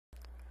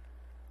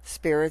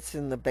Spirits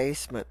in the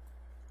basement.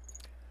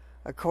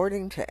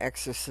 According to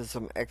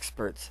exorcism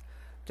experts,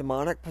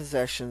 demonic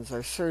possessions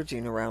are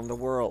surging around the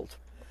world.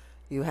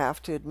 You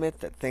have to admit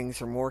that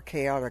things are more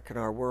chaotic in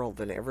our world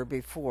than ever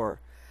before,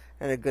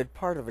 and a good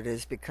part of it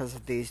is because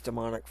of these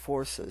demonic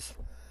forces.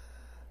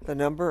 The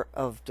number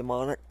of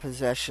demonic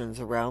possessions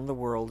around the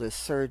world is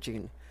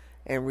surging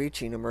and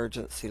reaching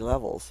emergency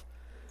levels.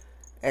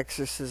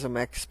 Exorcism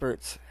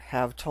experts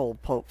have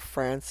told Pope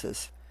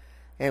Francis,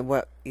 and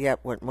what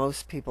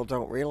most people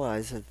don't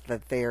realize is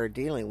that they are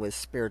dealing with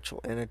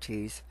spiritual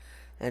entities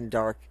and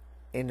dark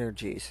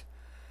energies.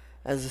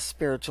 As a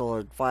spiritual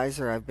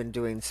advisor, I've been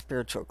doing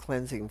spiritual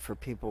cleansing for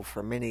people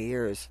for many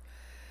years,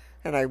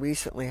 and I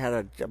recently had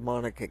a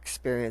demonic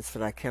experience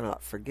that I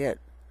cannot forget.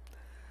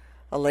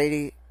 A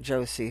lady,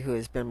 Josie, who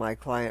has been my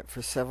client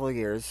for several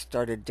years,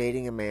 started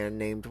dating a man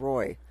named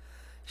Roy.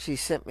 She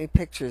sent me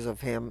pictures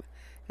of him,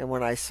 and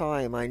when I saw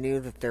him, I knew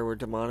that there were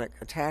demonic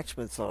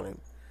attachments on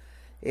him.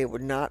 It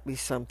would not be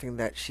something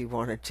that she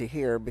wanted to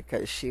hear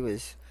because she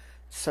was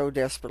so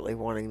desperately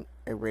wanting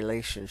a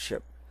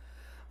relationship.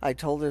 I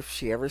told her if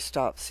she ever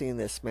stopped seeing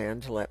this man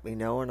to let me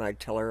know, and I'd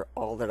tell her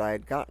all that I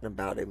had gotten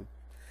about him.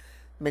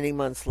 Many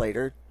months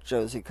later,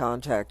 Josie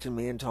contacted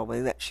me and told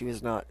me that she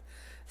was not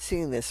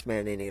seeing this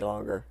man any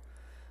longer.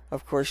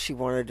 Of course, she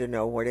wanted to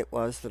know what it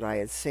was that I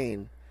had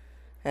seen.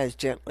 As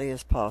gently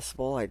as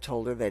possible, I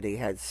told her that he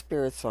had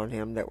spirits on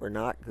him that were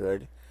not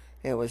good,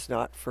 and it was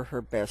not for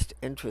her best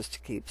interest to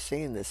keep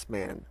seeing this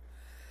man.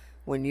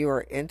 When you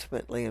are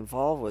intimately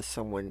involved with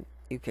someone,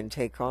 you can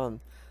take on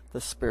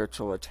the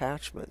spiritual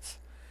attachments.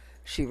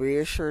 She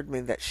reassured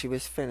me that she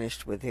was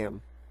finished with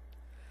him.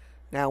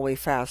 Now we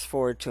fast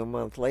forward to a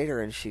month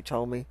later, and she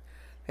told me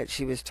that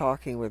she was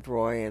talking with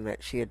Roy and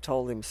that she had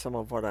told him some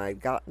of what I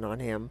had gotten on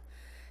him,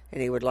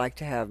 and he would like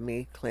to have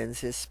me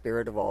cleanse his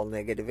spirit of all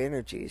negative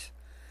energies.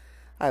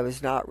 I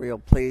was not real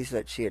pleased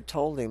that she had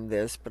told him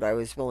this, but I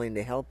was willing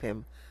to help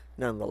him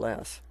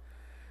nonetheless.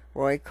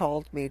 Roy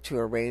called me to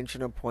arrange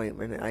an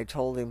appointment, and I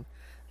told him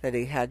that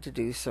he had to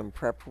do some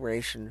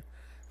preparation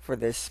for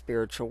this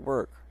spiritual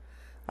work.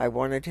 I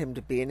wanted him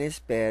to be in his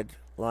bed,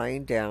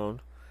 lying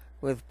down,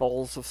 with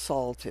bowls of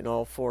salt in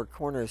all four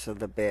corners of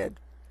the bed.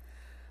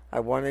 I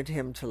wanted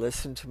him to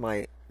listen to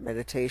my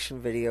meditation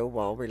video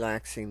while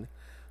relaxing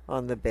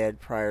on the bed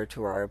prior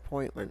to our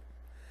appointment.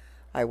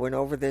 I went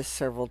over this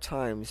several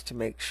times to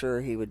make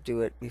sure he would do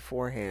it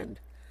beforehand.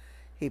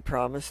 He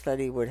promised that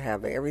he would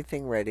have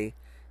everything ready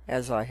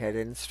as I had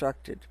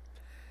instructed.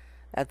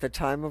 At the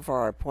time of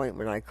our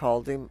appointment, I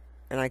called him,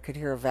 and I could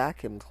hear a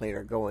vacuum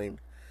cleaner going,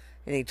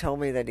 and he told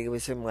me that he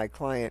was in my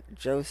client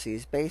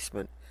Josie's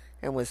basement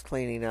and was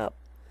cleaning up.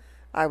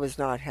 I was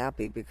not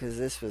happy because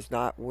this was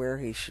not where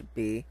he should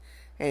be,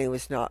 and he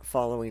was not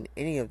following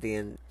any of the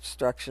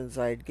instructions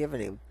I had given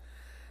him.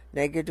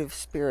 Negative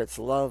spirits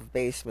love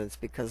basements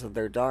because of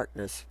their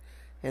darkness,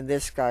 and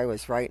this guy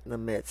was right in the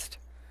midst.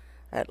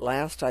 At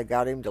last I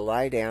got him to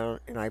lie down,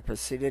 and I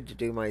proceeded to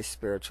do my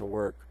spiritual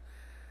work.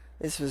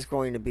 This was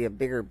going to be a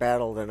bigger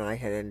battle than I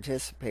had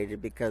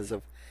anticipated because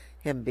of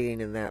him being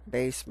in that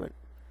basement.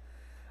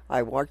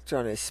 I worked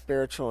on his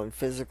spiritual and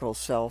physical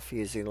self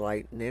using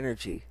light and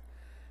energy.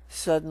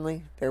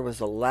 Suddenly, there was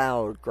a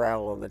loud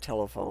growl on the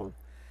telephone.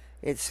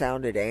 It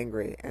sounded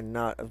angry and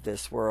not of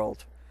this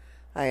world.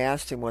 I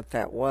asked him what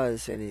that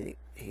was, and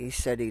he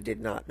said he did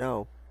not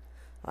know.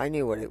 I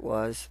knew what it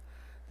was.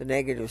 The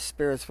negative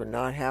spirits were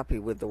not happy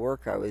with the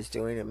work I was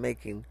doing and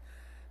making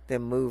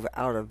them move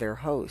out of their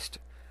host.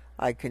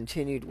 I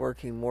continued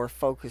working more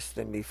focused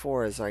than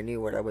before as I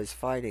knew what I was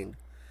fighting.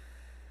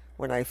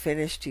 When I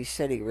finished, he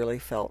said he really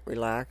felt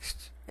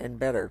relaxed and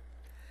better.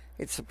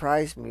 It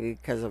surprised me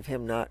because of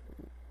him not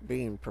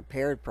being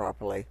prepared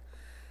properly.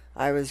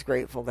 I was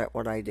grateful that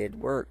what I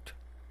did worked.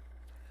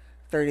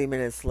 30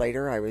 minutes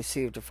later, I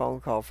received a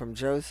phone call from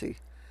Josie.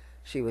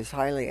 She was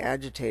highly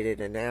agitated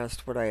and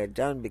asked what I had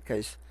done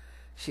because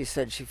she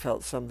said she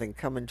felt something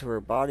come into her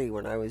body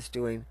when I was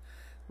doing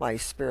my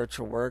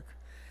spiritual work,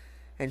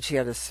 and she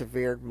had a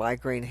severe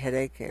migraine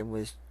headache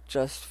and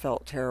just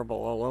felt terrible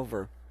all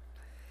over.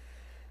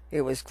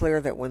 It was clear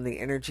that when the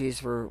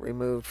energies were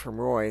removed from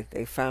Roy,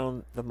 they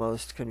found the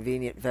most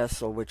convenient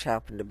vessel, which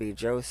happened to be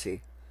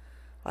Josie.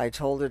 I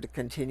told her to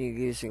continue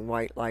using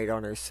white light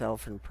on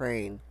herself and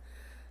praying.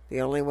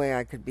 The only way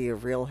I could be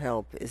of real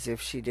help is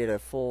if she did a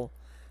full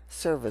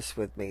service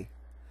with me.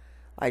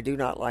 I do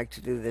not like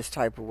to do this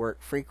type of work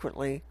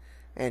frequently,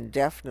 and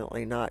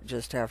definitely not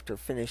just after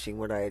finishing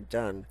what I had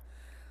done.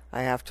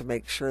 I have to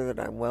make sure that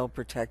I'm well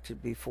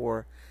protected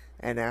before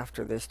and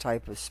after this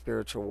type of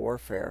spiritual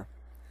warfare.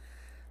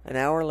 An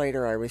hour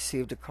later, I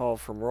received a call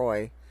from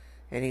Roy,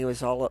 and he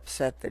was all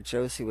upset that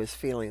Josie was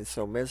feeling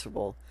so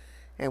miserable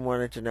and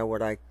wanted to know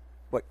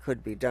what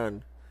could be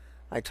done.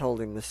 I told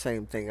him the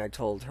same thing I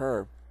told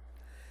her.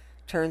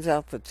 Turns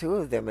out the two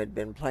of them had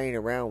been playing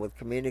around with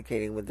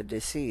communicating with the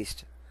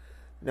deceased.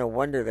 No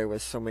wonder there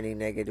was so many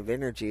negative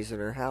energies in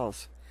her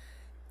house.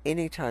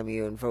 Anytime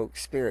you invoke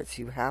spirits,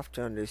 you have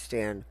to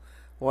understand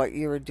what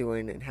you are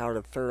doing and how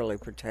to thoroughly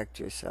protect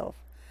yourself.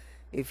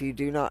 If you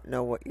do not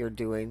know what you're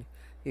doing,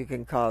 you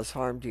can cause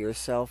harm to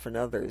yourself and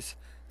others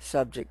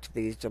subject to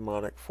these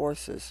demonic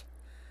forces.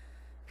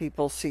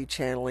 People see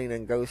channeling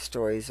and ghost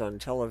stories on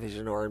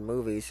television or in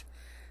movies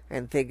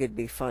and think it'd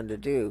be fun to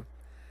do.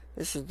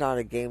 This is not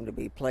a game to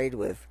be played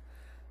with.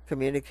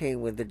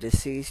 Communicating with the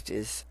deceased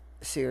is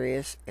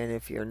serious, and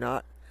if you're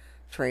not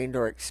trained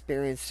or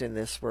experienced in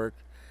this work,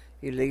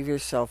 you leave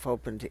yourself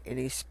open to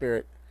any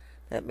spirit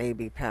that may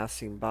be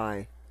passing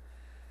by.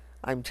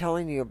 I'm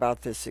telling you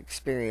about this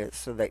experience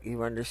so that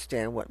you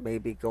understand what may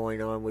be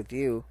going on with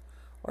you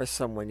or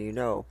someone you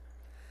know.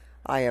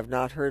 I have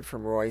not heard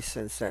from Roy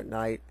since that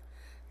night,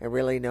 and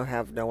really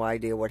have no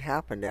idea what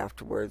happened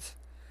afterwards.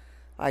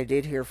 I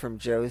did hear from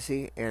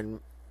Josie, and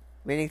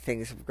many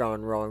things have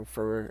gone wrong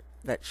for her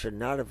that should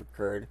not have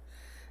occurred,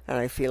 and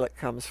I feel it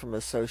comes from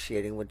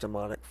associating with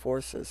demonic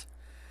forces.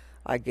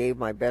 I gave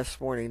my best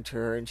warning to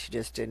her, and she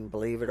just didn't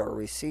believe it or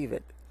receive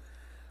it.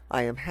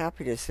 I am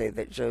happy to say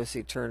that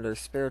Josie turned her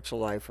spiritual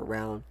life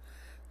around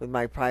with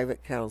my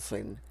private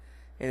counseling,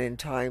 and in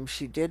time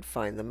she did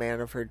find the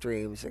man of her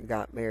dreams and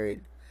got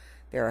married.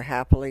 They are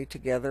happily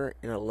together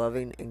in a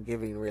loving and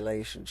giving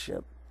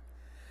relationship.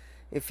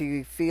 If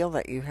you feel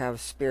that you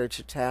have spirits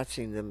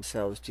attaching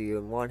themselves to you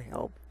and want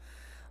help,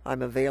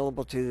 I'm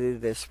available to do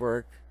this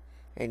work,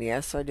 and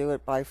yes, I do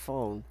it by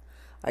phone.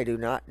 I do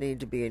not need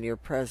to be in your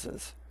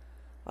presence.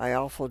 I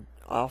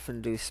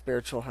often do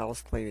spiritual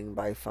house cleaning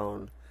by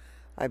phone.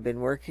 I've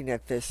been working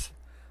at this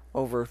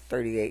over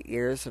 38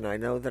 years, and I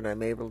know that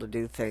I'm able to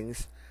do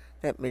things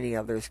that many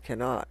others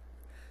cannot.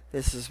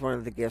 This is one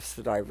of the gifts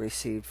that I've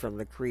received from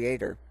the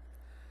Creator.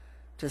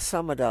 To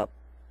sum it up,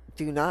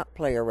 do not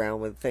play around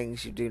with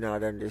things you do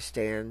not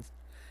understand.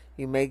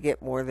 You may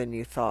get more than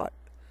you thought.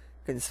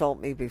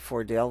 Consult me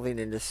before delving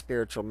into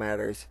spiritual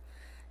matters.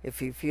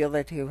 If you feel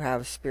that you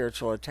have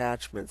spiritual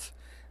attachments,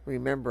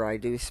 remember I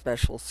do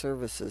special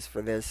services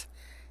for this,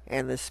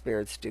 and the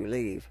spirits do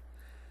leave.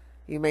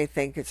 You may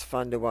think it's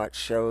fun to watch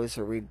shows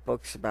or read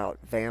books about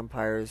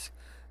vampires,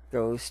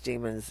 ghosts,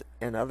 demons,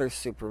 and other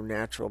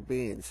supernatural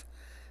beings,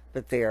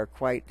 but they are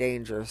quite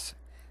dangerous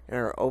and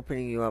are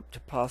opening you up to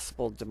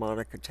possible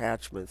demonic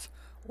attachments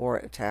or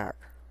attack.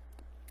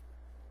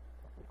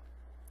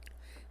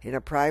 In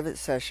a private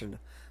session,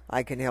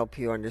 I can help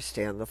you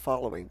understand the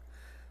following.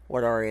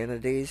 What are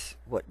entities?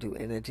 What do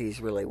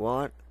entities really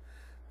want?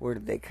 Where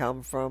did they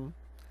come from?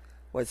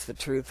 What's the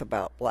truth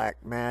about black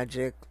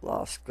magic,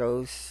 lost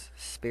ghosts,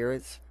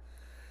 spirits?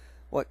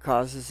 What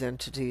causes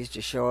entities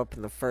to show up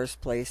in the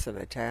first place and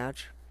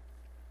attach?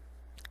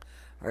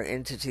 Are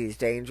entities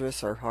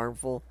dangerous or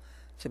harmful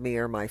to me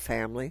or my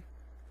family?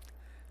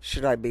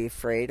 Should I be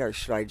afraid, or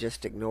should I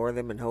just ignore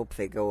them and hope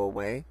they go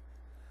away?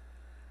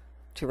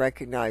 To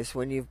recognize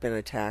when you've been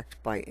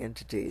attacked by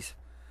entities.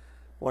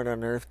 What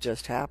on earth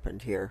just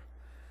happened here?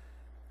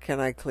 Can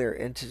I clear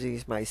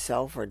entities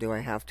myself, or do I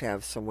have to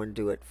have someone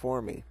do it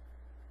for me?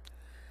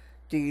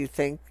 Do you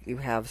think you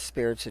have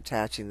spirits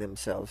attaching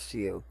themselves to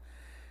you?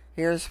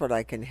 Here's what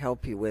I can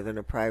help you with in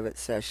a private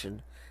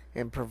session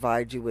and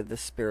provide you with the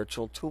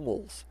spiritual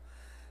tools.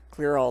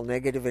 Clear all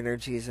negative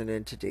energies and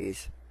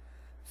entities.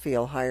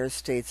 Feel higher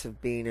states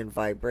of being and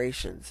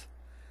vibrations.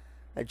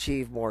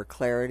 Achieve more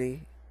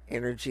clarity,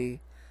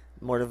 energy,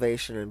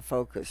 motivation, and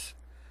focus.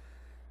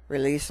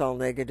 Release all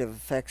negative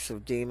effects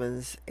of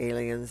demons,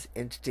 aliens,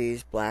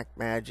 entities, black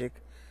magic,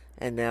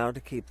 and now to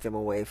keep them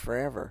away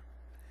forever.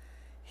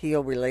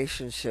 Heal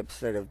relationships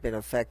that have been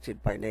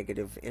affected by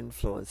negative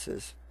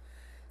influences.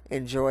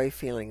 Enjoy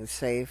feeling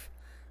safe,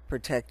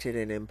 protected,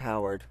 and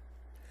empowered.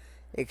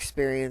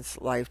 Experience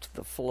life to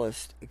the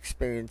fullest,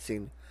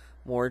 experiencing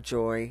more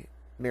joy,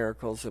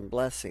 miracles, and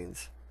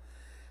blessings.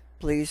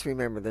 Please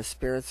remember the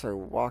spirits are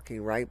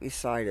walking right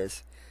beside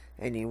us,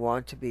 and you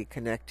want to be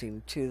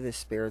connecting to the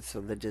spirits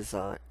of the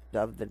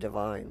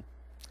divine.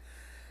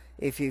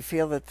 If you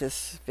feel that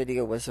this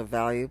video was of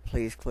value,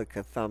 please click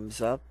a thumbs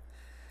up,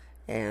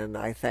 and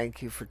I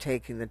thank you for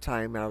taking the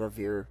time out of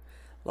your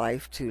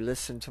life to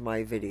listen to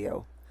my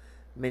video.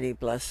 Many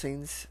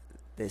blessings.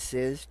 This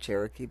is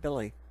Cherokee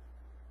Billy.